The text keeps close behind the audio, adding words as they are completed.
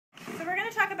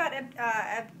to talk about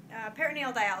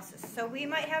peritoneal dialysis. So we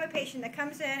might have a patient that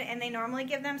comes in and they normally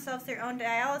give themselves their own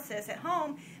dialysis at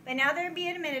home, but now they're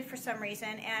being admitted for some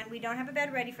reason and we don't have a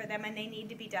bed ready for them and they need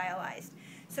to be dialyzed.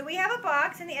 So we have a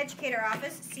box in the educator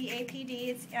office,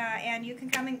 CAPD, and you can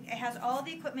come and it has all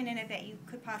the equipment in it that you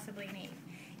could possibly need.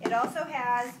 It also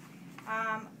has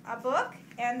a book,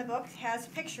 and the book has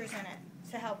pictures in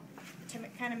it to help to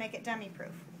kind of make it dummy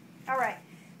proof. All right.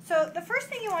 So the first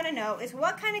thing you want to know is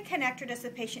what kind of connector does the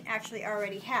patient actually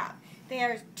already have.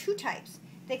 There are two types.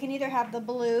 They can either have the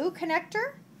blue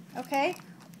connector, okay,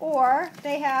 or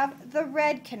they have the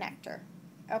red connector,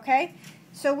 okay.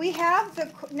 So we have the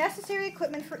necessary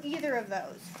equipment for either of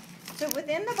those. So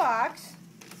within the box,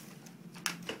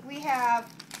 we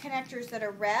have connectors that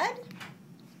are red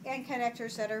and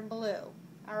connectors that are blue,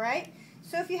 all right.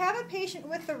 So if you have a patient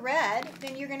with the red,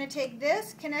 then you're going to take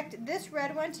this, connect this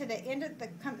red one to the end of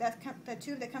the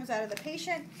tube that comes out of the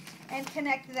patient, and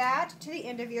connect that to the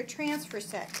end of your transfer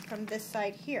set from this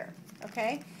side here,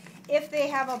 okay? If they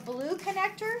have a blue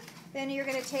connector, then you're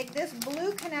going to take this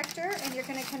blue connector and you're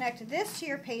going to connect this to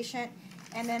your patient,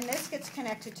 and then this gets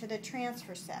connected to the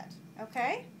transfer set,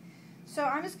 okay? So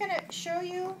I'm just going to show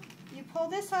you, you pull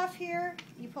this off here,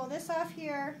 you pull this off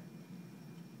here,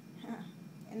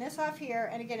 and this off here,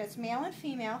 and again it's male and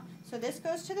female, so this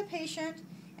goes to the patient,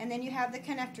 and then you have the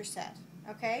connector set,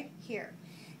 okay, here.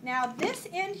 Now this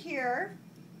end here,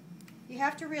 you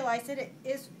have to realize that it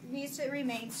needs to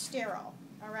remain sterile,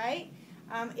 all right?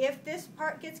 If this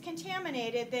part gets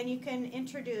contaminated, then you can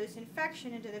introduce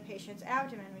infection into the patient's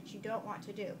abdomen, which you don't want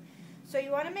to do. So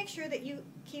you want to make sure that you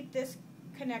keep this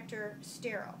connector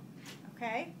sterile,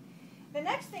 okay? The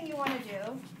next thing you want to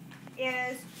do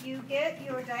is you get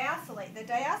your dialysate. The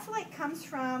dialysate comes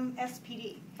from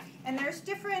SPD, and there's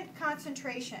different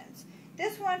concentrations.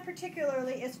 This one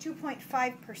particularly is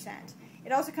 2.5%.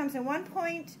 It also comes in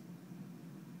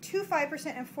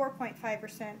 1.25% and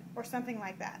 4.5% or something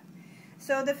like that.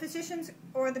 So the physicians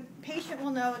or the patient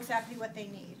will know exactly what they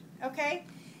need, okay?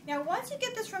 Now once you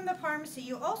get this from the pharmacy,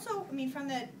 you also, from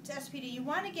the SPD, you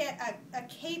want to get a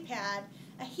K-pad,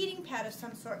 a heating pad of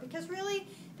some sort, because really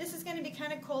this is going to be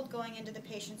kind of cold going into the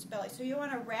patient's belly. So you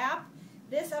want to wrap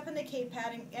this up in the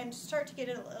K-pad and start to get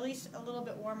it at least a little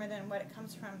bit warmer than what it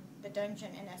comes from the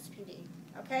dungeon in SPD.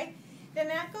 Okay? Then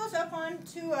that goes up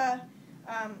onto an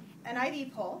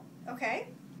IV pole. Okay?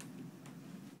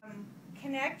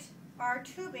 Connect our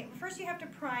tubing. First you have to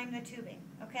prime the tubing.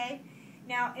 Okay?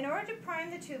 Now in order to prime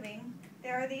the tubing,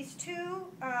 there are these two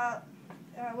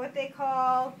what they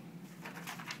call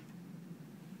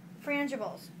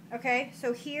frangibles. Okay,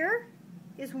 so here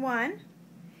is one,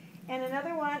 and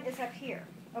another one is up here.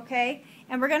 Okay,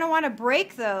 and we're going to want to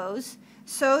break those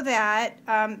so that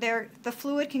the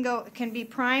fluid can be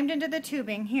primed into the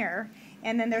tubing here,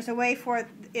 and then there's a way for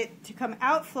it to come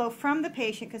outflow from the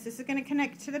patient, because this is going to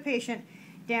connect to the patient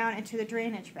down into the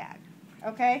drainage bag.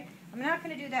 Okay, I'm not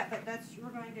going to do that, but we're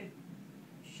going to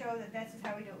show that this is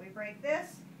how we do it. We break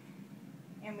this,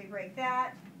 and we break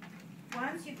that.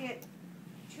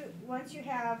 Once you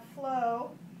have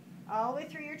flow all the way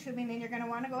through your tubing, then you're going to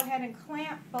want to go ahead and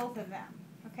clamp both of them.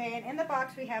 Okay, and in the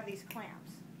box we have these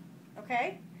clamps.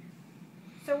 Okay,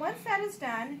 so once that is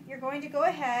done, you're going to go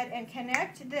ahead and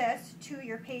connect this to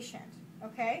your patient.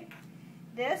 Okay,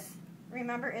 this,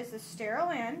 remember, is the sterile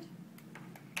end,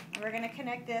 and we're going to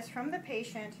connect this from the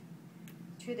patient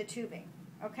to the tubing.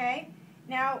 Okay,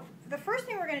 now the first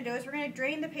thing we're going to do is we're going to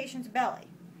drain the patient's belly.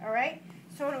 All right.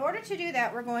 So in order to do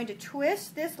that, we're going to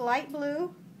twist this light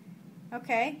blue,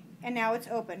 okay, and now it's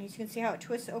open. You can see how it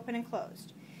twists open and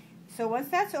closed. So once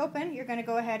that's open, you're going to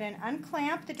go ahead and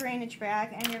unclamp the drainage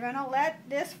bag, and you're going to let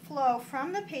this flow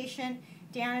from the patient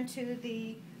down into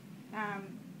the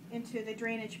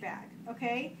drainage bag,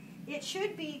 okay? It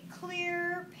should be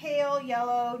clear, pale,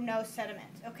 yellow, no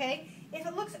sediment, okay? If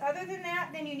it looks other than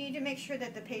that, then you need to make sure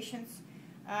that the patient's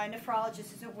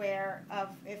nephrologist is aware of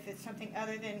if it's something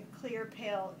other than clear,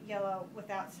 pale, yellow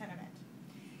without sediment.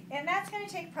 And that's going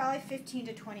to take probably 15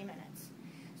 to 20 minutes.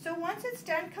 So once it's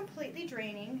done completely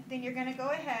draining, then you're going to go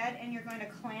ahead and you're going to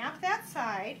clamp that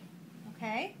side,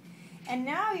 okay? And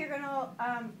now you're going to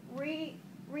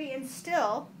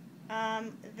reinstill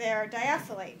their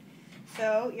dialysate.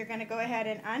 So you're going to go ahead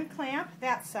and unclamp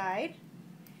that side,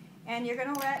 and you're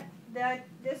going to let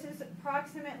this is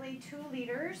approximately 2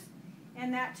 liters.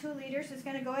 And that 2 liters is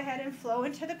going to go ahead and flow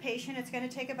into the patient. It's going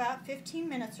to take about 15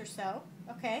 minutes or so,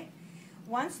 okay?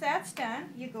 Once that's done,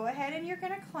 you go ahead and you're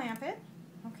going to clamp it,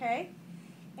 okay?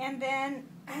 And then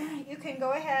you can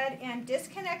go ahead and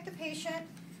disconnect the patient.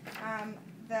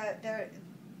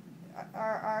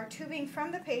 our tubing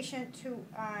from the patient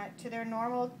to their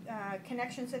normal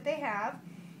connections that they have,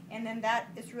 and then that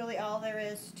is really all there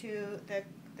is to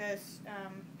this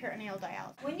peritoneal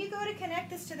dialysis. When you go to connect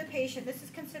this to the patient, this is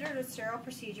considered a sterile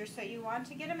procedure, so you want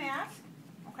to get a mask,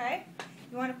 okay?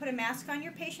 You want to put a mask on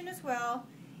your patient as well,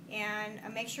 and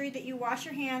make sure that you wash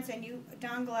your hands and you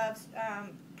don gloves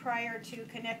prior to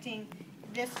connecting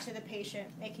this to the patient,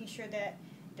 making sure that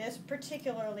this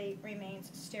particularly remains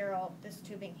sterile, this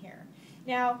tubing here.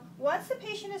 Now, once the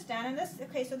patient is done, and this,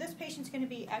 okay, so this patient's going to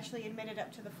be actually admitted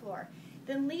up to the floor,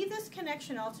 then leave this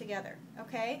connection altogether,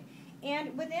 okay?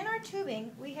 And within our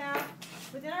tubing,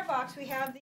 within our box, we have